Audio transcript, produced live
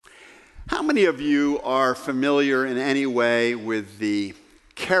many of you are familiar in any way with the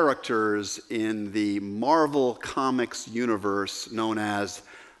characters in the Marvel Comics universe known as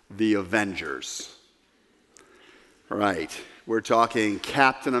the Avengers? Right. We're talking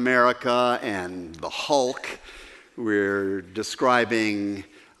Captain America and the Hulk. We're describing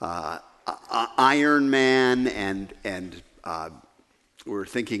Iron Man and we're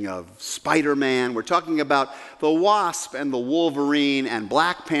thinking of Spider-Man. We're talking about the Wasp and the Wolverine and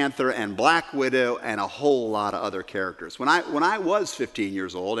Black Panther and Black Widow and a whole lot of other characters. When I was 15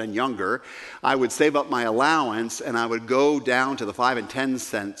 years old and younger, I would save up my allowance and I would go down to the 5 and 10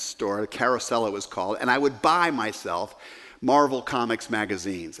 cent store, Carousel it was called, and I would buy myself Marvel Comics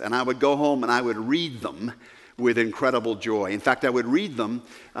magazines. And I would go home and I would read them with incredible joy. In fact, I would read them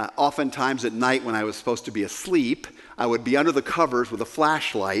oftentimes at night when I was supposed to be asleep. I would be under the covers with a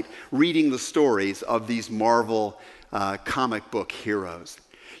flashlight reading the stories of these Marvel comic book heroes.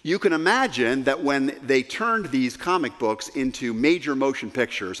 You can imagine that when they turned these comic books into major motion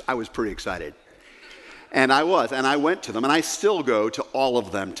pictures, I was pretty excited. And I went to them, and I still go to all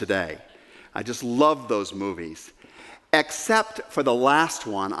of them today. I just love those movies. Except for the last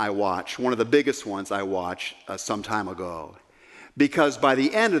one I watched, one of the biggest ones I watched some time ago. Because by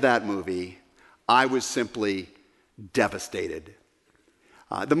the end of that movie, I was simply devastated.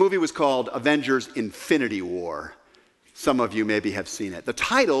 The movie was called Avengers: Infinity War. Some of you maybe have seen it. The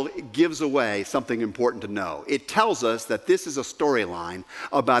title gives away something important to know. It tells us that this is a storyline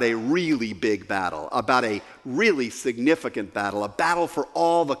about a really big battle, about a really significant battle, a battle for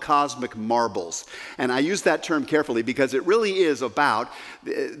all the cosmic marbles. And I use that term carefully because it really is about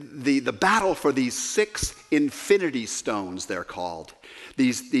the battle for these 6 infinity stones, they're called.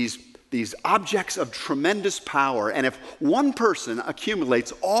 These objects of tremendous power, and if one person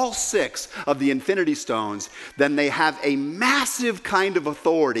accumulates all 6 of the infinity stones, then they have a massive kind of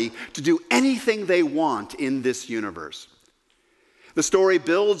authority to do anything they want in this universe. The story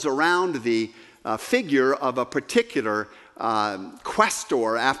builds around the figure of a particular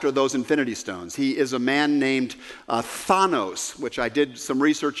questor after those infinity stones. He is a man named Thanos, which I did some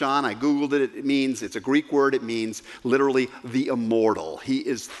research on. I Googled it. It's a Greek word. It means literally the immortal. He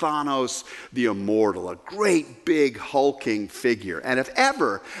is Thanos the immortal, a great big hulking figure. And if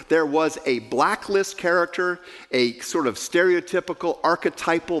ever there was a blacklist character, a sort of stereotypical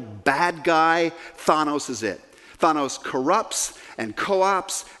archetypal bad guy, Thanos is it. Thanos corrupts and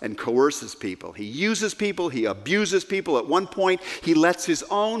co-ops and coerces people. He uses people, he abuses people. At one point, he lets his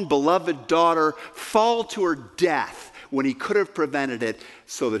own beloved daughter fall to her death when he could have prevented it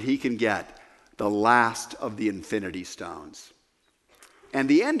so that he can get the last of the infinity stones. And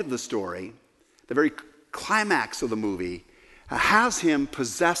the end of the story, the very climax of the movie, has him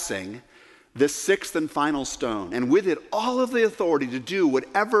possessing this 6th and final stone, and with it all of the authority to do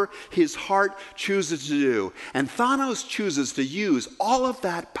whatever his heart chooses to do. And Thanos chooses to use all of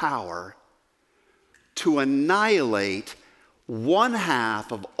that power to annihilate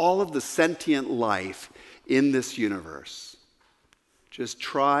 1/2 of all of the sentient life in this universe. Just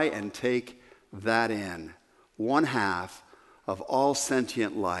try and take that in. 1/2 of all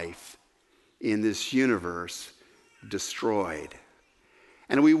sentient life in this universe destroyed.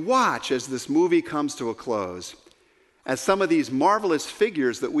 And we watch as this movie comes to a close, as some of these marvelous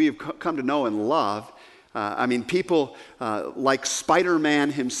figures that we have come to know and love, people like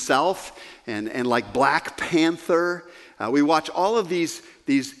Spider-Man himself and like Black Panther. We watch all of these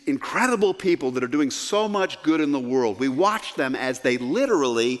incredible people that are doing so much good in the world. We watch them as they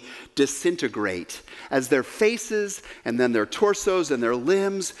literally disintegrate, as their faces and then their torsos and their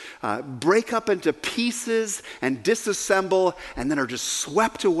limbs break up into pieces and disassemble and then are just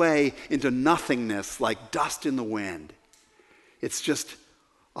swept away into nothingness like dust in the wind. It's just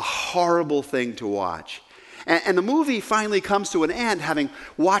a horrible thing to watch. And the movie finally comes to an end having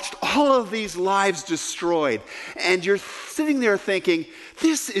watched all of these lives destroyed. And you're sitting there thinking,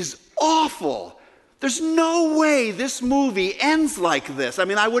 this is awful. There's no way this movie ends like this.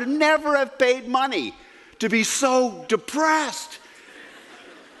 I would never have paid money to be so depressed.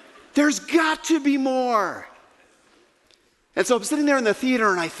 There's got to be more. And so I'm sitting there in the theater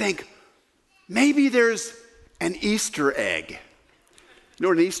and I think, maybe there's an Easter egg. You know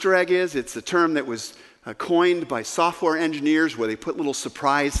what an Easter egg is? It's a term that was coined by software engineers where they put little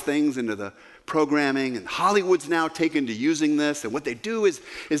surprise things into the programming, and Hollywood's now taken to using this. And what they do is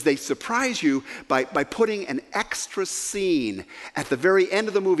they surprise you by putting an extra scene at the very end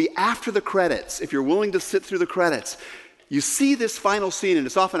of the movie after the credits. If you're willing to sit through the credits, you see this final scene, and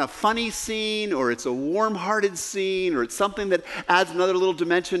it's often a funny scene, or it's a warm-hearted scene, or it's something that adds another little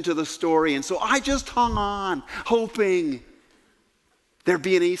dimension to the story. And so I just hung on, hoping there'd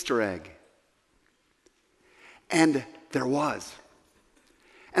be an Easter egg. And there was.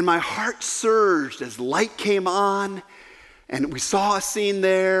 And my heart surged as light came on, and we saw a scene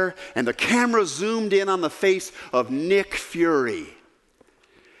there, and the camera zoomed in on the face of Nick Fury.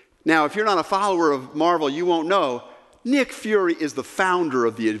 Now, if you're not a follower of Marvel, you won't know. Nick Fury is the founder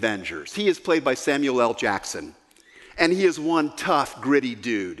of the Avengers. He is played by Samuel L. Jackson. And he is one tough, gritty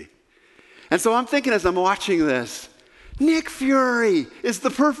dude. And so I'm thinking as I'm watching this, Nick Fury is the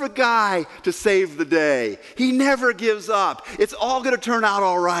perfect guy to save the day. He never gives up. It's all going to turn out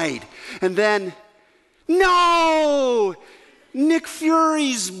all right. And then, no! Nick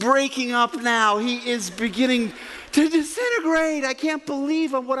Fury's breaking up now. He is beginning to disintegrate. I can't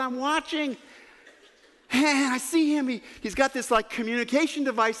believe what I'm watching. And I see him, he's got this like communication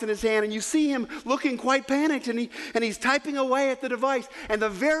device in his hand, and you see him looking quite panicked, and he's typing away at the device. And the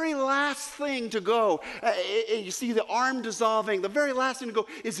very last thing to go, you see the arm dissolving, the very last thing to go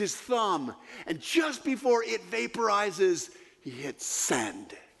is his thumb. And just before it vaporizes, he hits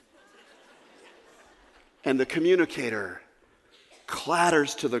send. And the communicator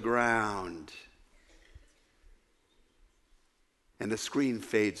clatters to the ground. And the screen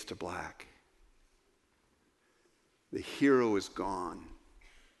fades to black. The hero is gone.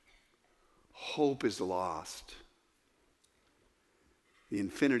 Hope is lost. The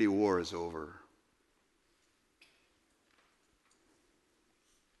Infinity War is over.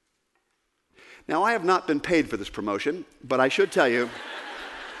 Now, I have not been paid for this promotion, but I should tell you,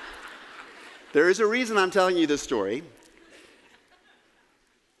 there is a reason I'm telling you this story.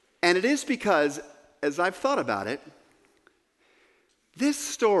 And it is because, as I've thought about it, this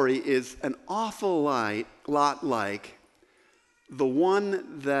story is an awful lot like the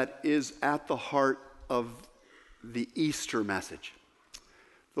one that is at the heart of the Easter message.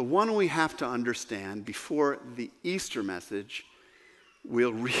 The one we have to understand before the Easter message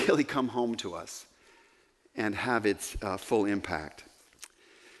will really come home to us and have its full impact.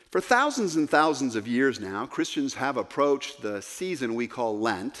 For thousands and thousands of years now, Christians have approached the season we call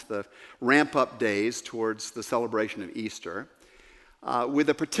Lent, the ramp-up days towards the celebration of Easter, with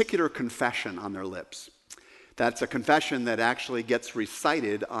a particular confession on their lips. That's a confession that actually gets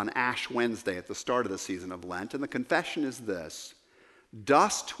recited on Ash Wednesday at the start of the season of Lent. And the confession is this: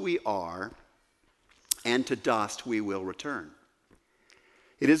 dust we are, and to dust we will return.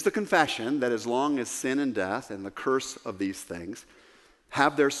 It is the confession that as long as sin and death and the curse of these things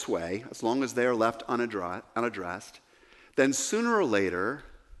have their sway, as long as they are left unaddressed, then sooner or later,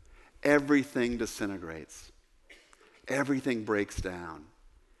 everything disintegrates. Everything breaks down.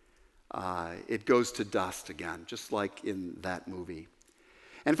 It goes to dust again, just like in that movie.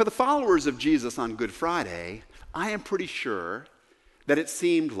 And for the followers of Jesus on Good Friday, I am pretty sure that it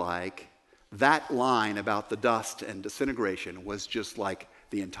seemed like that line about the dust and disintegration was just like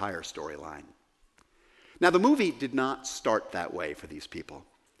the entire storyline. Now, the movie did not start that way for these people.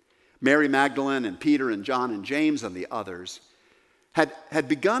 Mary Magdalene and Peter and John and James and the others had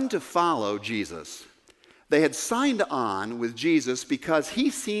begun to follow Jesus. They had signed on with Jesus because he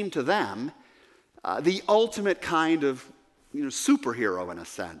seemed to them the ultimate kind of superhero in a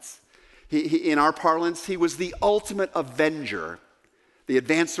sense. In our parlance, he was the ultimate avenger, the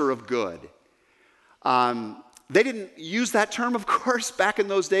advancer of good. They didn't use that term, of course, back in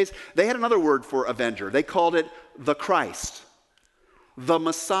those days. They had another word for avenger. They called it the Christ, the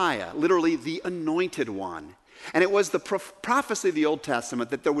Messiah, literally the anointed one. And it was the prophecy of the Old Testament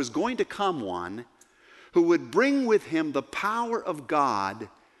that there was going to come one who would bring with him the power of God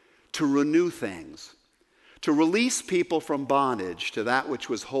to renew things, to release people from bondage to that which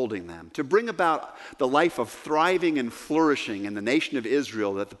was holding them, to bring about the life of thriving and flourishing in the nation of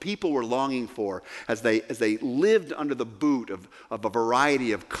Israel that the people were longing for as they lived under the boot of a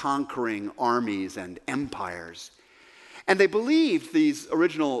variety of conquering armies and empires. And they believed, these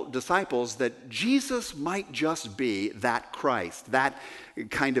original disciples, that Jesus might just be that Christ, that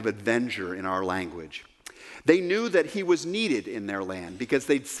kind of avenger in our language. They knew that he was needed in their land because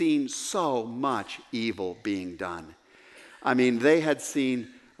they'd seen so much evil being done. I mean, they had seen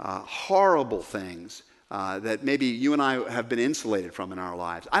horrible things that maybe you and I have been insulated from in our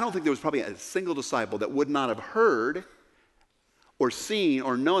lives. I don't think there was probably a single disciple that would not have heard or seen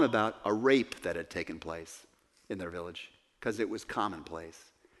or known about a rape that had taken place in their village because it was commonplace.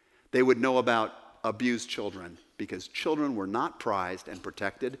 They would know about abused children because children were not prized and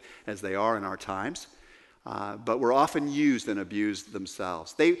protected as they are in our times. But were often used and abused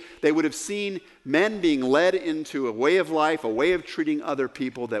themselves. They would have seen men being led into a way of life, a way of treating other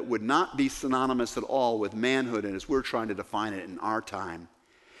people that would not be synonymous at all with manhood and as we're trying to define it in our time.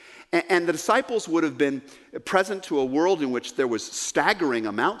 And the disciples would have been present to a world in which there was staggering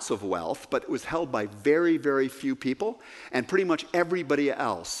amounts of wealth, but it was held by very, very few people, and pretty much everybody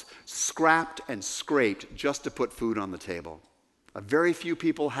else scrapped and scraped just to put food on the table. A very few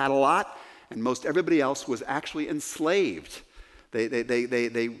people had a lot, and most everybody else was actually enslaved.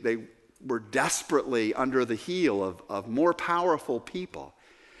 They were desperately under the heel of more powerful people.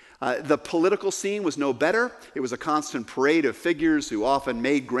 The political scene was no better. It was a constant parade of figures who often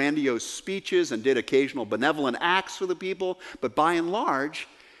made grandiose speeches and did occasional benevolent acts for the people, but by and large,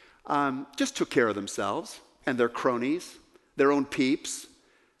 just took care of themselves and their cronies, their own peeps.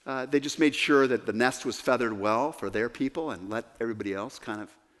 They just made sure that the nest was feathered well for their people and let everybody else kind of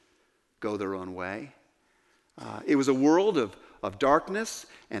go their own way. It was a world of darkness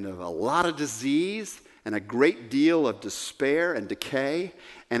and of a lot of disease and a great deal of despair and decay,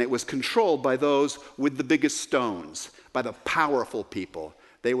 and it was controlled by those with the biggest stones, by the powerful people.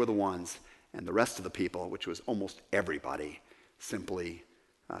 They were the ones, and the rest of the people, which was almost everybody, simply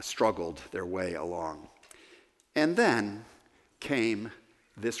struggled their way along. And then came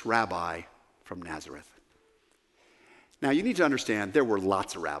this rabbi from Nazareth. Now, you need to understand there were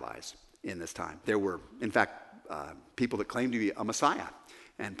lots of rabbis in this time. There were, in fact, people that claimed to be a Messiah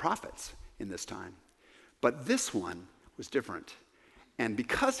and prophets in this time. But this one was different. And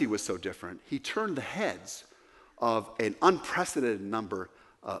because he was so different, he turned the heads of an unprecedented number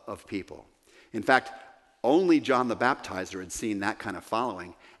of people. In fact, only John the Baptizer had seen that kind of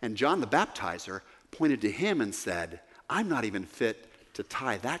following. And John the Baptizer pointed to him and said, "I'm not even fit to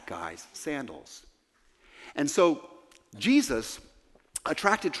tie that guy's sandals." And so Jesus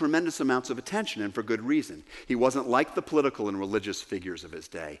attracted tremendous amounts of attention, and for good reason. He wasn't like the political and religious figures of his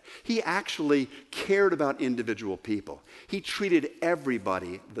day. He actually cared about individual people. He treated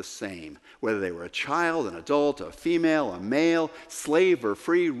everybody the same, whether they were a child, an adult, a female, a male, slave or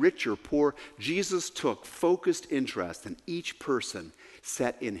free, rich or poor. Jesus took focused interest in each person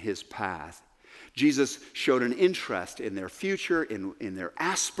set in his path. Jesus showed an interest in their future, in their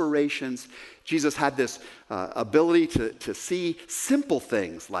aspirations. Jesus had this ability to see simple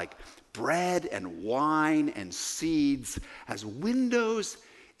things like bread and wine and seeds as windows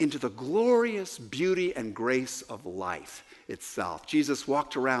into the glorious beauty and grace of life itself. Jesus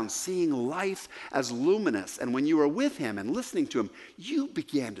walked around seeing life as luminous, and when you were with him and listening to him, you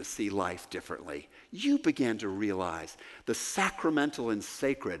began to see life differently. You began to realize the sacramental and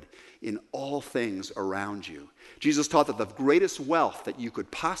sacred in all things around you. Jesus taught that the greatest wealth that you could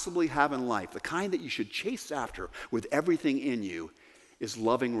possibly have in life, the kind that you should chase after with everything in you, is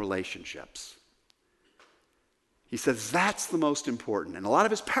loving relationships. He says that's the most important. And a lot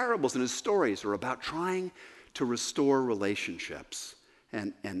of his parables and his stories are about trying to restore relationships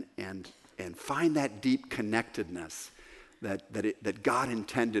and find that deep connectedness that God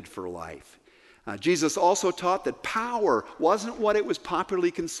intended for life. Jesus also taught that power wasn't what it was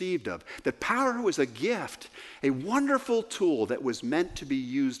popularly conceived of, that power was a gift, a wonderful tool that was meant to be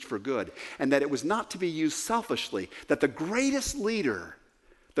used for good, and that it was not to be used selfishly, that the greatest leader,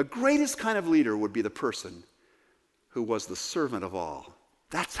 the greatest kind of leader would be the person who was the servant of all.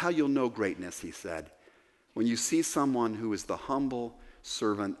 That's how you'll know greatness, he said, when you see someone who is the humble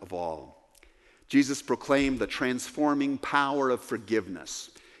servant of all. Jesus proclaimed the transforming power of forgiveness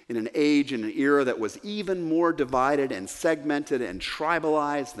in an age and an era that was even more divided and segmented and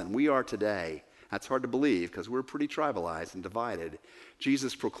tribalized than we are today. That's hard to believe because we're pretty tribalized and divided.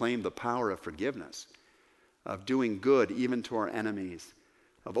 Jesus proclaimed the power of forgiveness, of doing good even to our enemies,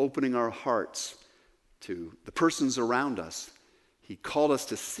 of opening our hearts to the persons around us. He called us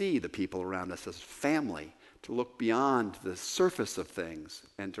to see the people around us as family, to look beyond the surface of things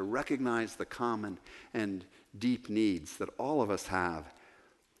and to recognize the common and deep needs that all of us have,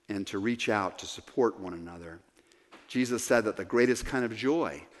 and to reach out to support one another. Jesus said that the greatest kind of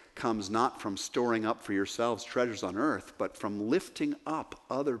joy comes not from storing up for yourselves treasures on earth, but from lifting up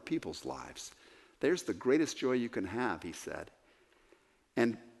other people's lives. There's the greatest joy you can have, he said.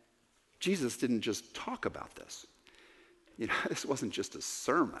 And Jesus didn't just talk about this. This wasn't just a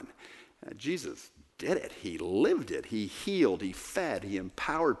sermon. Jesus did it. He lived it. He healed. He fed. He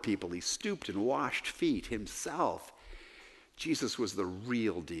empowered people. He stooped and washed feet himself. Jesus was the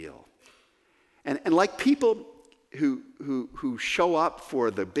real deal. And like people who show up for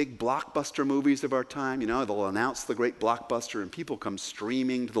the big blockbuster movies of our time, they'll announce the great blockbuster and people come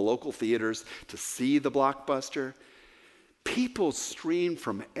streaming to the local theaters to see the blockbuster. People stream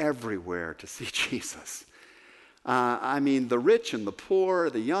from everywhere to see Jesus. The rich and the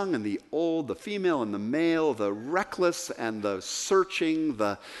poor, the young and the old, the female and the male, the reckless and the searching,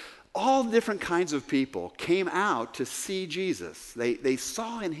 the All different kinds of people came out to see Jesus. They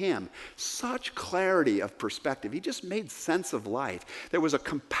saw in him such clarity of perspective. He just made sense of life. There was a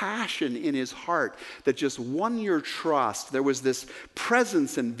compassion in his heart that just won your trust. There was this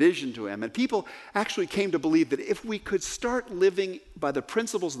presence and vision to him. And people actually came to believe that if we could start living by the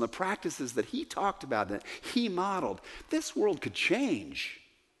principles and the practices that he talked about, that he modeled, this world could change.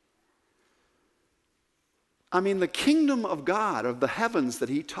 I mean, the kingdom of God, of the heavens that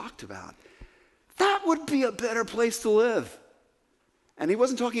he talked about, that would be a better place to live. And he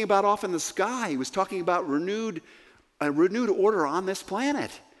wasn't talking about off in the sky. He was talking about a renewed order on this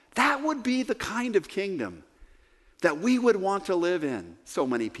planet. That would be the kind of kingdom that we would want to live in, so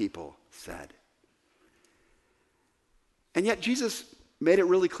many people said. And yet Jesus made it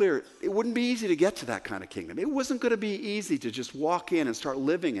really clear it wouldn't be easy to get to that kind of kingdom. It wasn't going to be easy to just walk in and start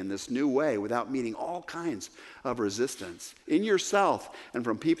living in this new way without meeting all kinds of resistance in yourself and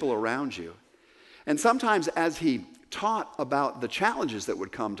from people around you. And sometimes as he taught about the challenges that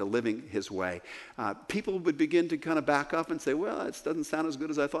would come to living his way, people would begin to kind of back up and say, well, it doesn't sound as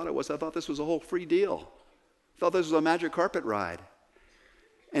good as I thought it was. I thought this was a whole free deal. I thought this was a magic carpet ride.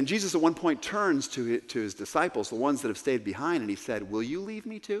 And Jesus at one point turns to his disciples, the ones that have stayed behind, and he said, will you leave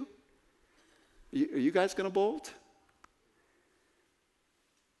me too? Are you guys going to bolt?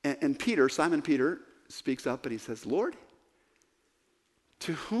 And Peter, Simon Peter, speaks up and he says, Lord,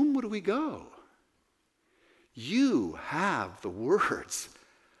 to whom would we go? You have the words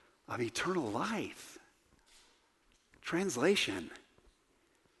of eternal life. Translation.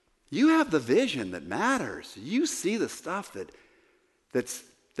 You have the vision that matters. You see the stuff that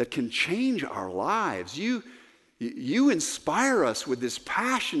can change our lives. You inspire us with this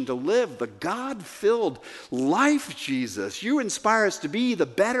passion to live the God-filled life, Jesus. You inspire us to be the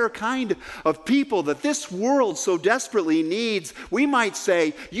better kind of people that this world so desperately needs. We might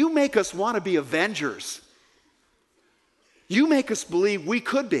say, you make us want to be avengers. You make us believe we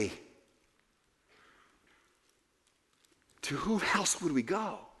could be. To whom else would we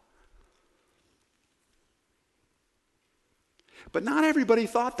go? But not everybody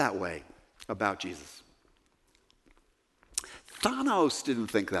thought that way about Jesus. Thanos didn't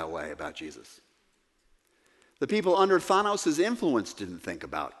think that way about Jesus. The people under Thanos' influence didn't think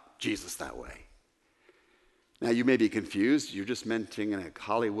about Jesus that way. Now, you may be confused. You're just mentioning a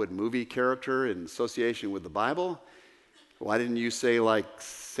Hollywood movie character in association with the Bible. Why didn't you say like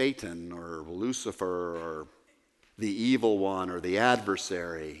Satan or Lucifer or the evil one or the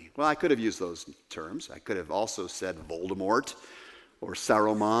adversary? Well, I could have used those terms. I could have also said Voldemort or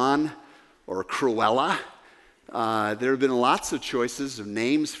Saruman or Cruella. There have been lots of choices of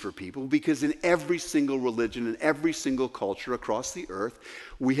names for people because in every single religion, in every single culture across the earth,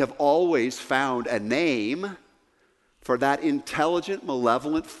 we have always found a name for that intelligent,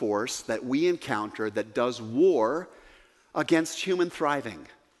 malevolent force that we encounter that does war against human thriving,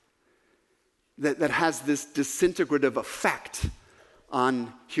 that has this disintegrative effect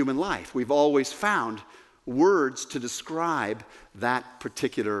on human life. We've always found words to describe that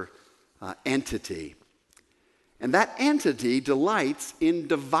particular entity. And that entity delights in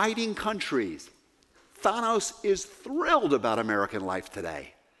dividing countries. Thanos is thrilled about American life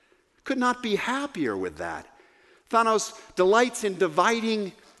today. Could not be happier with that. Thanos delights in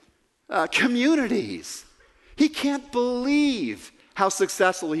dividing communities. He can't believe how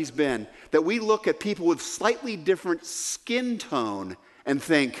successful he's been, that we look at people with slightly different skin tone and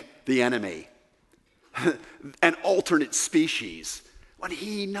think the enemy, an alternate species, when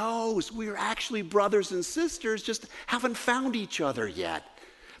he knows we're actually brothers and sisters, just haven't found each other yet.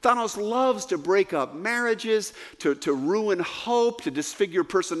 Thanos loves to break up marriages, to ruin hope, to disfigure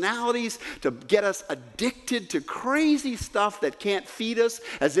personalities, to get us addicted to crazy stuff that can't feed us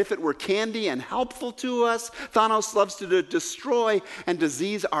as if it were candy and helpful to us. Thanos loves to destroy and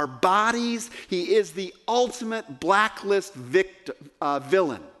disease our bodies. He is the ultimate blacklist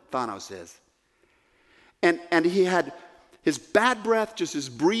villain, Thanos is. And he had his bad breath just is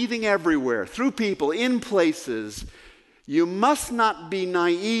breathing everywhere, through people, in places. You must not be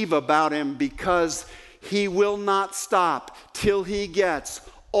naive about him because he will not stop till he gets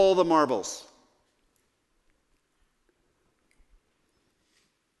all the marbles.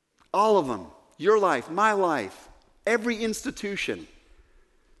 All of them. Your life, my life, every institution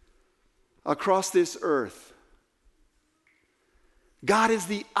across this earth. God is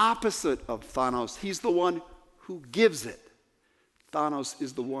the opposite of Thanos. He's the one who gives it. Thanos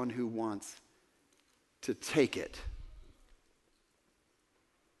is the one who wants to take it.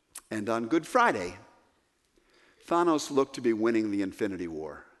 And on Good Friday, Thanos looked to be winning the Infinity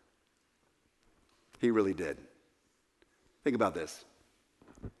War. He really did. Think about this.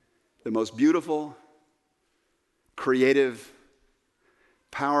 The most beautiful, creative,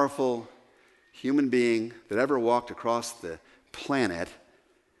 powerful human being that ever walked across the planet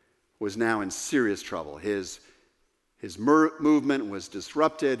was now in serious trouble. His movement was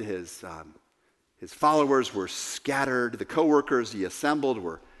disrupted. His followers were scattered. The co-workers he assembled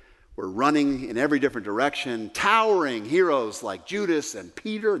were running in every different direction. Towering heroes like Judas and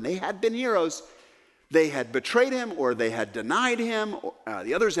Peter, and they had been heroes. They had betrayed him, or they had denied him.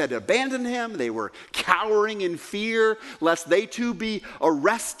 The others had abandoned him. They were cowering in fear lest they too be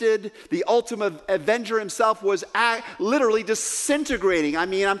arrested. The ultimate avenger himself was literally disintegrating. I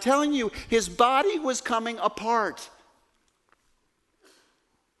mean, I'm telling you, his body was coming apart.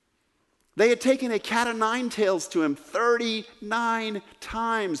 They had taken a cat o' nine tails to him 39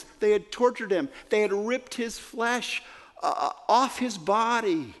 times. They had tortured him. They had ripped his flesh off his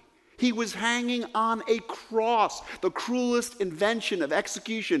body. He was hanging on a cross, the cruelest invention of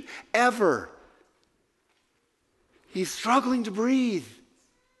execution ever. He's struggling to breathe.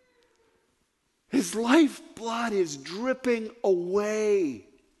 His lifeblood is dripping away.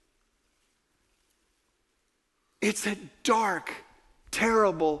 It's a dark,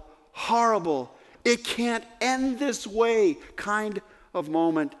 terrible, horrible, it can't end this way kind of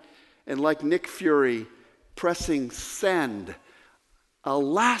moment. And like Nick Fury pressing send, a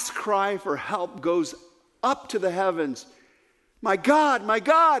last cry for help goes up to the heavens. My God,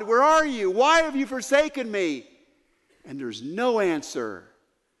 where are you? Why have you forsaken me? And there's no answer.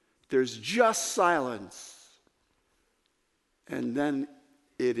 There's just silence. And then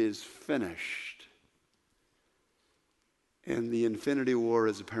it is finished. And the Infinity War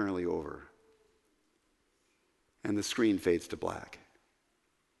is apparently over. And the screen fades to black.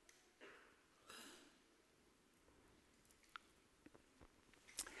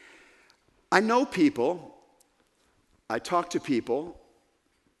 I know people, I talk to people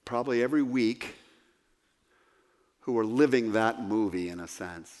probably every week who are living that movie in a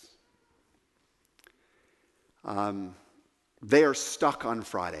sense. They are stuck on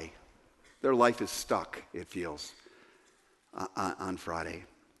Friday. Their life is stuck, it feels, on Friday.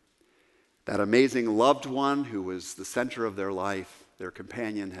 That amazing loved one who was the center of their life, their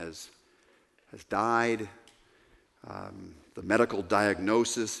companion has died. The medical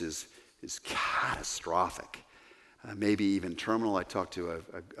diagnosis is catastrophic, maybe even terminal. I talked to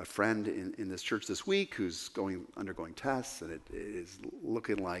a friend in this church this week who's undergoing tests, and it is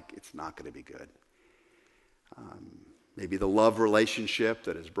looking like it's not going to be good. Maybe the love relationship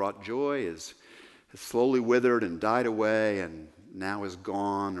that has brought joy has slowly withered and died away and now is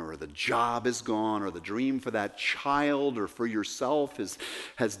gone, or the job is gone, or the dream for that child or for yourself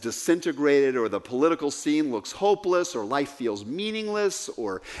has disintegrated, or the political scene looks hopeless, or life feels meaningless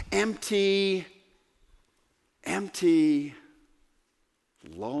or empty,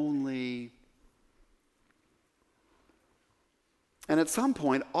 lonely. And at some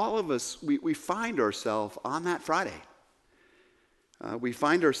point, all of us, we find ourselves on that Friday. We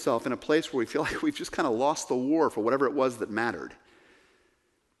find ourselves in a place where we feel like we've just kind of lost the war for whatever it was that mattered.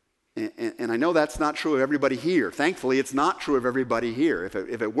 And I know that's not true of everybody here. Thankfully, it's not true of everybody here.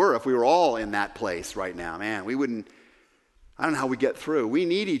 If we were all in that place right now, man, we wouldn't, I don't know how we get through. We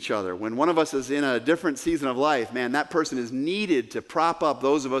need each other. When one of us is in a different season of life, man, that person is needed to prop up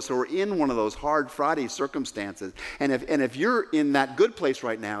those of us who are in one of those hard Friday circumstances. And if you're in that good place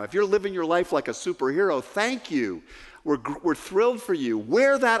right now, if you're living your life like a superhero, thank you. We're thrilled for you.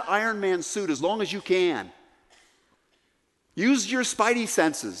 Wear that Iron Man suit as long as you can. Use your spidey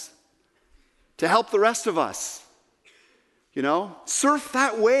senses to help the rest of us. You know, surf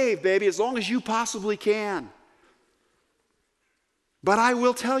that wave, baby, as long as you possibly can. But I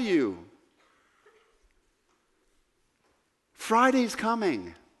will tell you, Friday's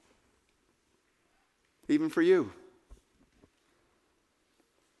coming, even for you.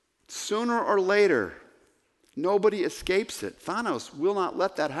 Sooner or later, nobody escapes it. Thanos will not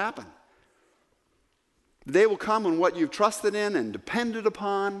let that happen. The day will come when what you've trusted in and depended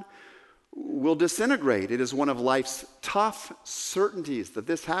upon will disintegrate. It is one of life's tough certainties that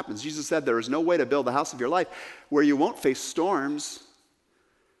this happens. Jesus said there is no way to build the house of your life where you won't face storms,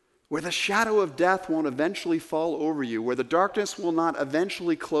 where the shadow of death won't eventually fall over you, where the darkness will not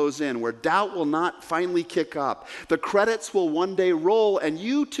eventually close in, where doubt will not finally kick up. The credits will one day roll, and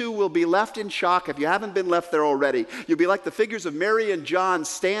you too will be left in shock if you haven't been left there already. You'll be like the figures of Mary and John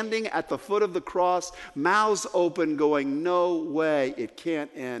standing at the foot of the cross, mouths open, going, no way, it can't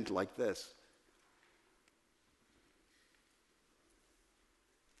end like this.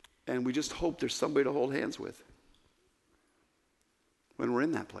 And we just hope there's somebody to hold hands with when we're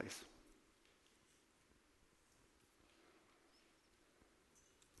in that place.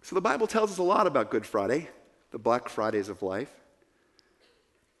 So the Bible tells us a lot about Good Friday, the Black Fridays of life,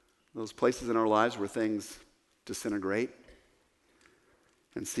 those places in our lives where things disintegrate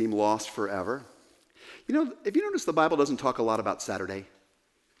and seem lost forever. You know, if you notice, the Bible doesn't talk a lot about Saturday.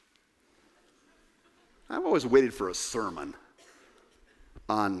 I've always waited for a sermon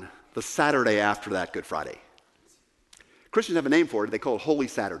on the Saturday after that Good Friday. Christians have a name for it. They call it Holy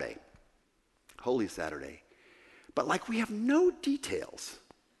Saturday. Holy Saturday. But like we have no details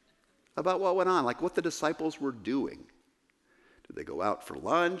about what went on, like what the disciples were doing. Did they go out for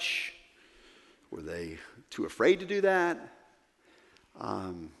lunch? Were they too afraid to do that?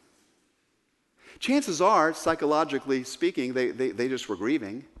 Chances are, psychologically speaking, they just were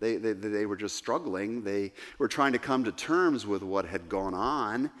grieving. They were just struggling. They were trying to come to terms with what had gone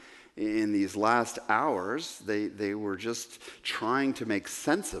on in these last hours. They were just trying to make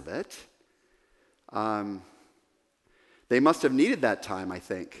sense of it. They must have needed that time, I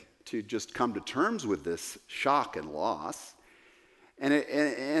think, to just come to terms with this shock and loss. And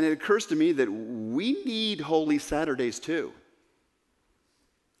it occurs to me that we need Holy Saturdays too.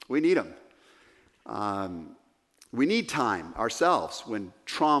 We need them. We need time ourselves when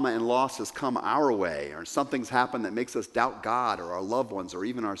trauma and losses come our way, or something's happened that makes us doubt God or our loved ones or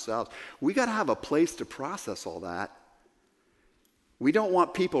even ourselves. We got to have a place to process all that. We don't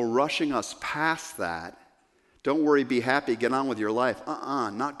want people rushing us past that. Don't worry, be happy, get on with your life.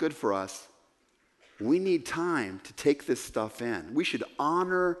 Not good for us. We need time to take this stuff in. We should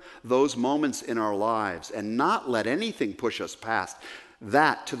honor those moments in our lives and not let anything push us past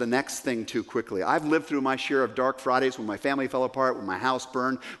that to the next thing too quickly. I've lived through my share of dark Fridays when my family fell apart, when my house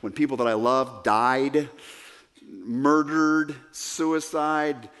burned, when people that I loved died, murdered,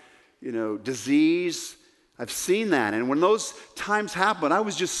 suicide, disease. I've seen that. And when those times happened, I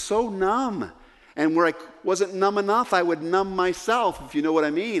was just so numb. And where I wasn't numb enough, I would numb myself, if you know what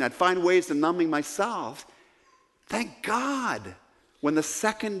I mean. I'd find ways to numbing myself. Thank God when the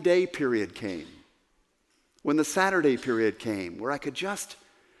second day period came, when the Saturday period came, where I could just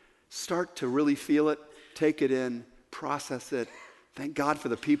start to really feel it, take it in, process it. Thank God for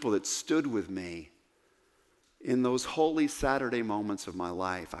the people that stood with me in those holy Saturday moments of my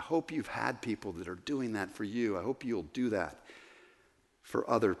life. I hope you've had people that are doing that for you. I hope you'll do that for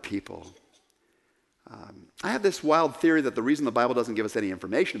other people. I have this wild theory that the reason the Bible doesn't give us any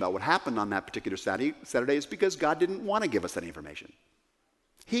information about what happened on that particular Saturday is because God didn't want to give us any information.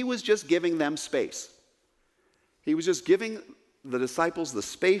 He was just giving them space. He was just giving the disciples the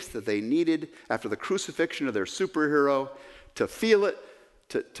space that they needed after the crucifixion of their superhero to feel it,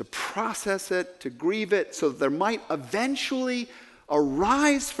 to process it, to grieve it, so that there might eventually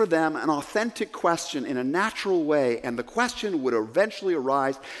arise for them an authentic question in a natural way, and the question would eventually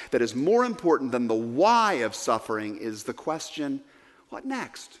arise that is more important than the why of suffering is the question, what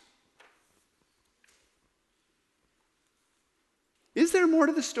next? Is there more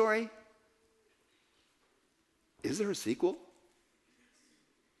to the story? Is there a sequel?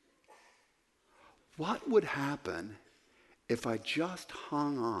 What would happen if I just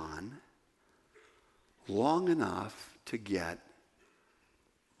hung on long enough to get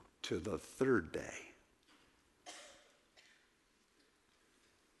to the third day?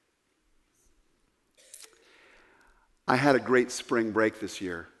 I had a great spring break this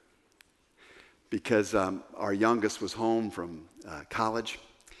year because our youngest was home from college,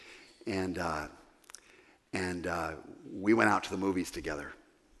 and we went out to the movies together.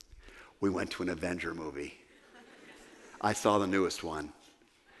 We went to an Avenger movie. I saw the newest one.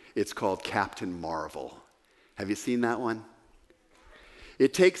 It's called Captain Marvel. Have you seen that one?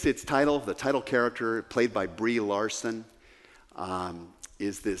 It takes its title, the title character, played by Brie Larson,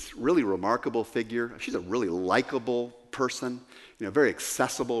 is this really remarkable figure. She's a really likable person, very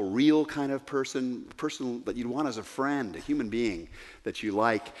accessible, real kind of person that you'd want as a friend, a human being that you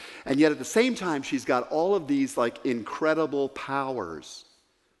like. And yet at the same time, she's got all of these incredible powers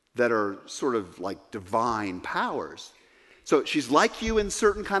that are sort of like divine powers. So she's like you in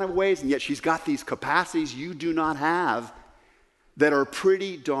certain kind of ways, and yet she's got these capacities you do not have that are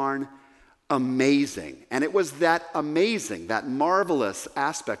pretty darn amazing. And it was that amazing, that marvelous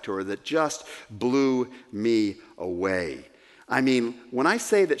aspect to her that just blew me away. I mean, when I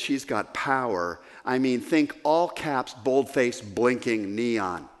say that she's got power, I mean, think all caps, boldface, blinking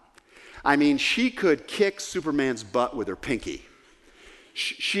neon. I mean, she could kick Superman's butt with her pinky.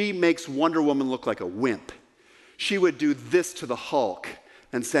 She makes Wonder Woman look like a wimp. She would do this to the Hulk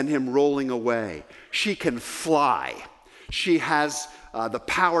and send him rolling away. She can fly. She has the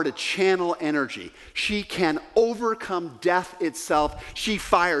power to channel energy. She can overcome death itself. She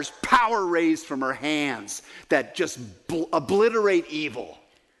fires power rays from her hands that just obliterate evil.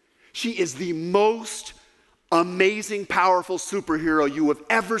 She is the most amazing, powerful superhero you have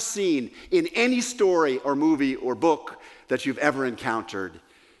ever seen in any story or movie or book that you've ever encountered.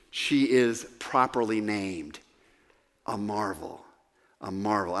 She is properly named a marvel, a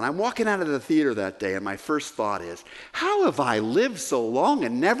marvel. And I'm walking out of the theater that day, and my first thought is, how have I lived so long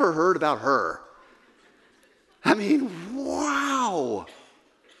and never heard about her? I mean, wow.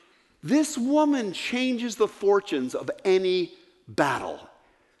 This woman changes the fortunes of any battle.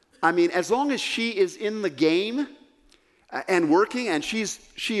 I mean, as long as she is in the game and working, and she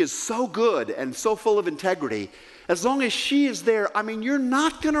is so good and so full of integrity, as long as she is there, I mean, you're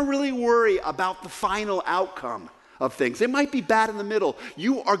not going to really worry about the final outcome of things. It might be bad in the middle.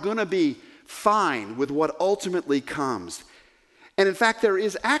 You are going to be fine with what ultimately comes. And in fact, there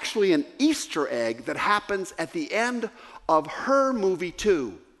is actually an Easter egg that happens at the end of her movie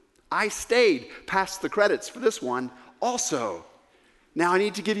too. I stayed past the credits for this one also. Now I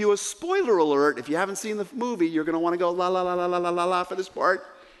need to give you a spoiler alert. If you haven't seen the movie, you're going to want to go la la la la la la la la for this part.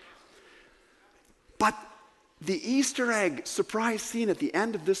 But the Easter egg surprise scene at the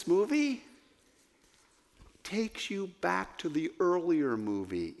end of this movie takes you back to the earlier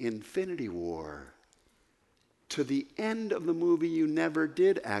movie, Infinity War, to the end of the movie you never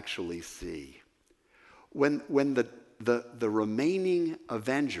did actually see. When the remaining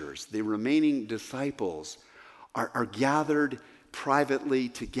Avengers, the remaining disciples, are gathered privately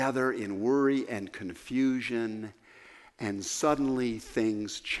together in worry and confusion, and suddenly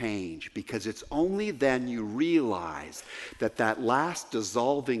things change, because it's only then you realize that last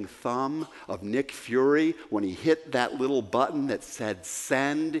dissolving thumb of Nick Fury, when he hit that little button that said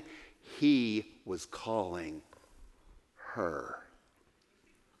send, he was calling her.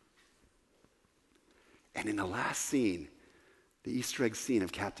 And in the last scene, the Easter egg scene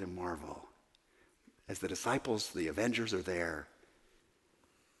of Captain Marvel, as the disciples, the Avengers are there,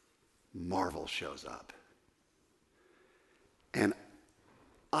 Marvel shows up. And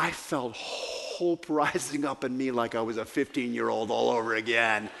I felt hope rising up in me like I was a 15-year-old all over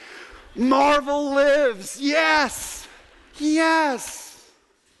again. Marvel lives! Yes! Yes!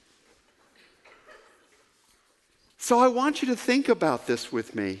 So I want you to think about this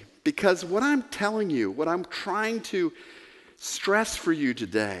with me, because what I'm telling you, what I'm trying to stress for you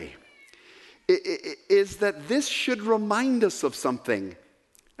today, is that this should remind us of something.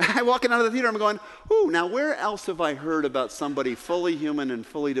 I'm walking out of the theater, I'm going, ooh, now where else have I heard about somebody fully human and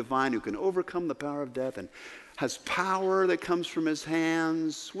fully divine who can overcome the power of death and has power that comes from his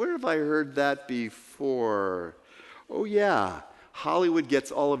hands? Where have I heard that before? Oh yeah, Hollywood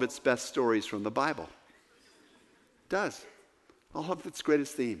gets all of its best stories from the Bible. It does. All of its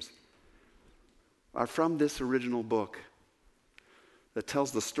greatest themes are from this original book that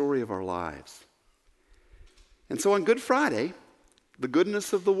tells the story of our lives. And so on Good Friday, the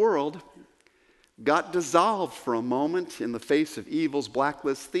goodness of the world got dissolved for a moment in the face of evil's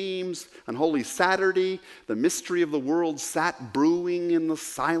blacklist themes. On Holy Saturday, the mystery of the world sat brewing in the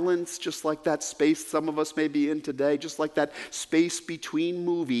silence, just like that space some of us may be in today, just like that space between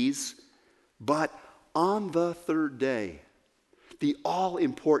movies. But on the third day, the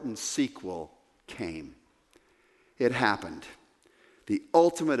all-important sequel came. It happened. The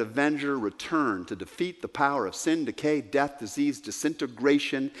ultimate avenger returned to defeat the power of sin, decay, death, disease,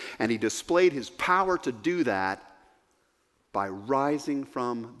 disintegration, and he displayed his power to do that by rising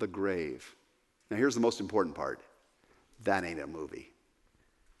from the grave. Now here's the most important part. That ain't a movie.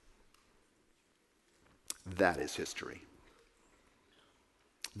 That is history.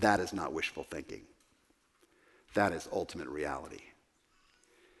 That is not wishful thinking. That is ultimate reality.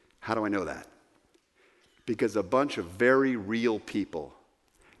 How do I know that? Because a bunch of very real people,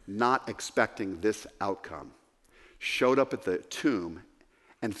 not expecting this outcome, showed up at the tomb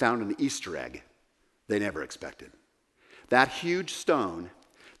and found an Easter egg they never expected. That huge stone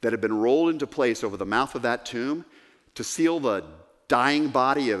that had been rolled into place over the mouth of that tomb to seal the dying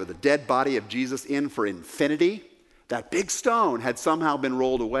body of the dead body of Jesus in for infinity, that big stone had somehow been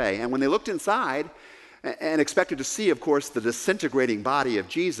rolled away. And when they looked inside and expected to see, of course, the disintegrating body of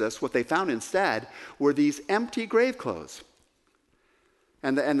Jesus, what they found instead were these empty grave clothes.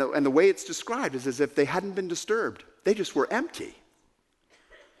 And the way it's described is as if they hadn't been disturbed. They just were empty.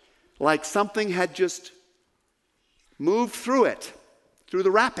 Like something had just moved through it, through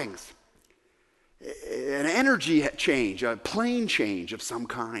the wrappings. An energy change, a plane change of some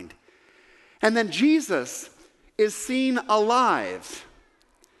kind. And then Jesus is seen alive.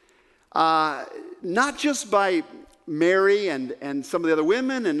 Not just by Mary and some of the other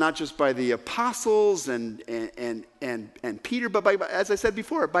women, and not just by the apostles and Peter, but by, as I said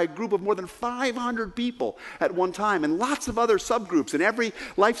before, by a group of more than 500 people at one time, and lots of other subgroups in every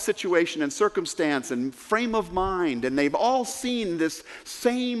life situation and circumstance and frame of mind. And they've all seen this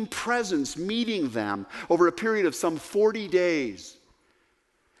same presence meeting them over a period of some 40 days.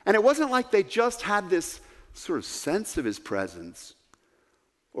 And it wasn't like they just had this sort of sense of his presence,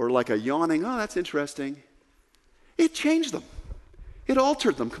 or like a yawning, oh, that's interesting. It changed them. It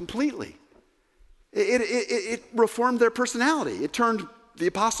altered them completely. It reformed their personality. It turned the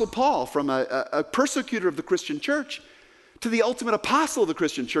Apostle Paul from a persecutor of the Christian church to the ultimate apostle of the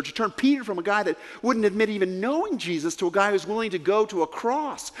Christian church. It turned Peter from a guy that wouldn't admit even knowing Jesus to a guy who's willing to go to a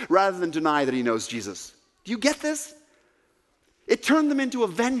cross rather than deny that he knows Jesus. Do you get this? It turned them into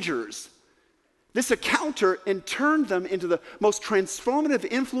avengers. This encounter and turned them into the most transformative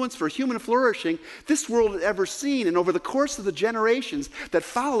influence for human flourishing this world had ever seen. And over the course of the generations that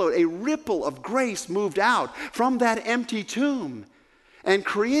followed, a ripple of grace moved out from that empty tomb and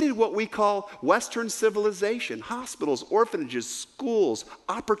created what we call Western civilization: hospitals, orphanages, schools,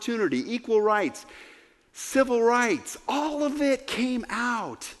 opportunity, equal rights, civil rights. All of it came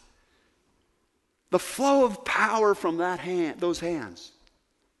out. The flow of power from those hands,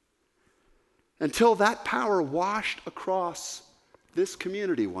 until that power washed across this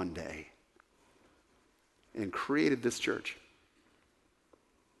community one day and created this church.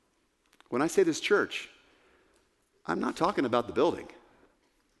 When I say this church, I'm not talking about the building.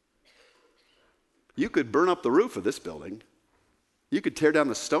 You could burn up the roof of this building. You could tear down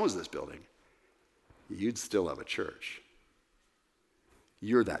the stones of this building. You'd still have a church.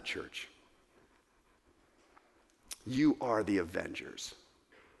 You're that church. You are the avengers.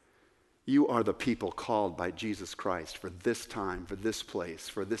 You are the people called by Jesus Christ for this time, for this place,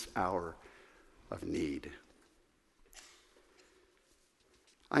 for this hour of need.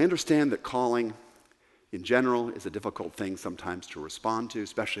 I understand that calling in general is a difficult thing sometimes to respond to,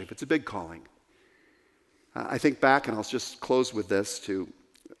 especially if it's a big calling. I think back, and I'll just close with this, to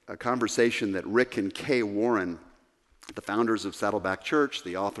a conversation that Rick and Kay Warren, the founders of Saddleback Church,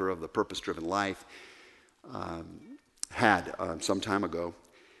 the author of The Purpose-Driven Life, had some time ago.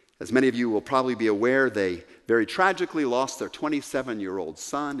 As many of you will probably be aware, they very tragically lost their 27-year-old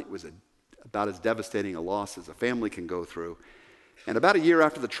son. It was about as devastating a loss as a family can go through. And about a year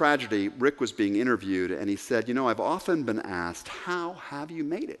after the tragedy, Rick was being interviewed, and he said, I've often been asked, how have you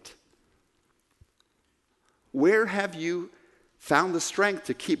made it? Where have you found the strength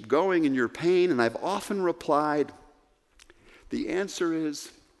to keep going in your pain? And I've often replied, the answer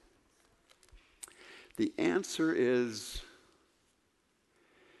is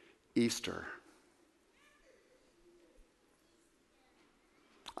Easter.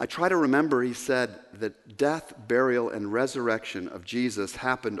 I try to remember, he said, that death, burial, and resurrection of Jesus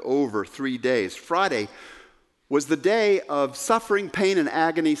happened over 3 days. Friday was the day of suffering, pain, and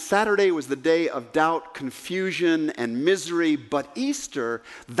agony. Saturday was the day of doubt, confusion, and misery. But Easter,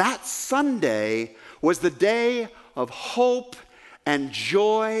 that Sunday, was the day of hope and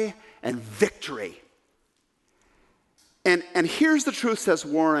joy and victory. And here's the truth, says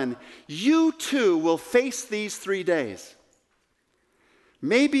Warren, you too will face these 3 days.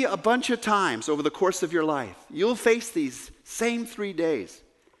 Maybe a bunch of times over the course of your life, you'll face these same 3 days.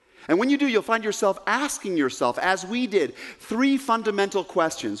 And when you do, you'll find yourself asking yourself, as we did, 3 fundamental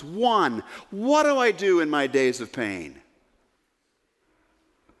questions. 1, what do I do in my days of pain?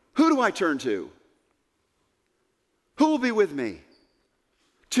 Who do I turn to? Who will be with me?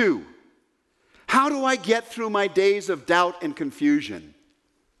 2, how do I get through my days of doubt and confusion?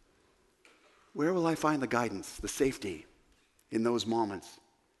 Where will I find the guidance, the safety in those moments?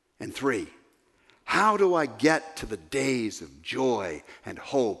 And 3, how do I get to the days of joy and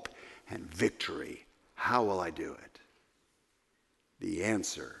hope and victory? How will I do it? The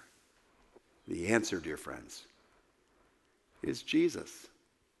answer, dear friends, is Jesus.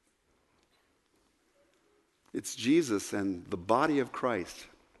 It's Jesus and the body of Christ,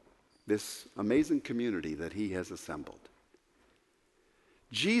 this amazing community that he has assembled.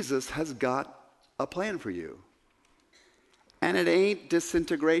 Jesus has got a plan for you. And it ain't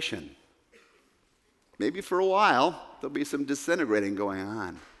disintegration. Maybe for a while, there'll be some disintegrating going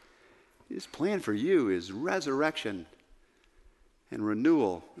on. His plan for you is resurrection and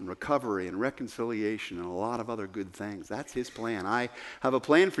renewal and recovery and reconciliation and a lot of other good things. That's his plan. I have a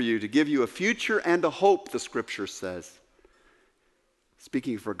plan for you to give you a future and a hope, the scripture says.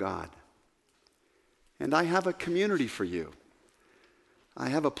 Speaking for God. And I have a community for you. I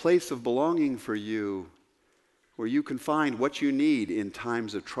have a place of belonging for you where you can find what you need in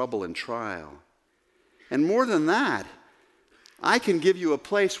times of trouble and trial. And more than that, I can give you a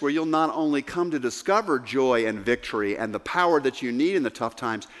place where you'll not only come to discover joy and victory and the power that you need in the tough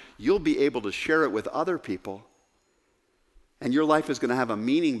times, you'll be able to share it with other people. And your life is going to have a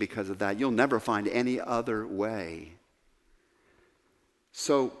meaning because of that. You'll never find any other way.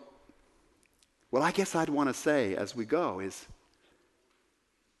 So, what I guess I'd want to say as we go is,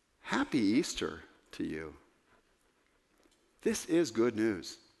 Happy Easter to you. This is good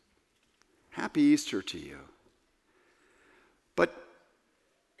news. Happy Easter to you.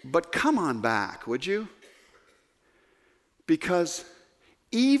 But come on back, would you? Because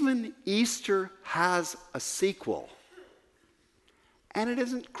even Easter has a sequel. And it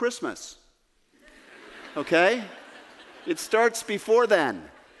isn't Christmas. Okay? It starts before then.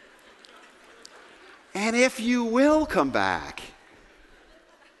 And if you will come back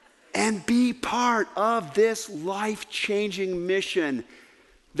and be part of this life-changing mission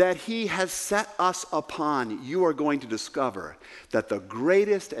that he has set us upon, you are going to discover that the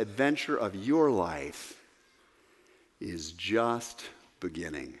greatest adventure of your life is just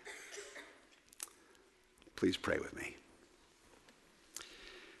beginning. Please pray with me.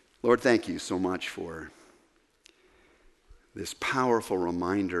 Lord, thank you so much for this powerful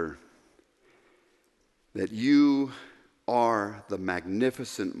reminder that you are the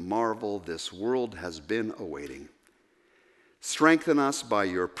magnificent marvel this world has been awaiting. Strengthen us by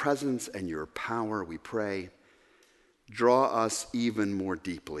your presence and your power, we pray. Draw us even more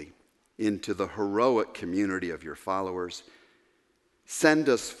deeply into the heroic community of your followers. Send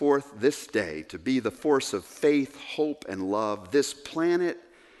us forth this day to be the force of faith, hope, and love this planet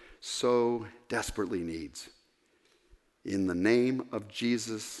so desperately needs. In the name of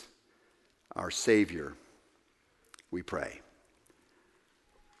Jesus, our Savior, we pray.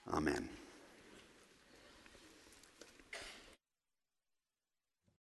 Amen.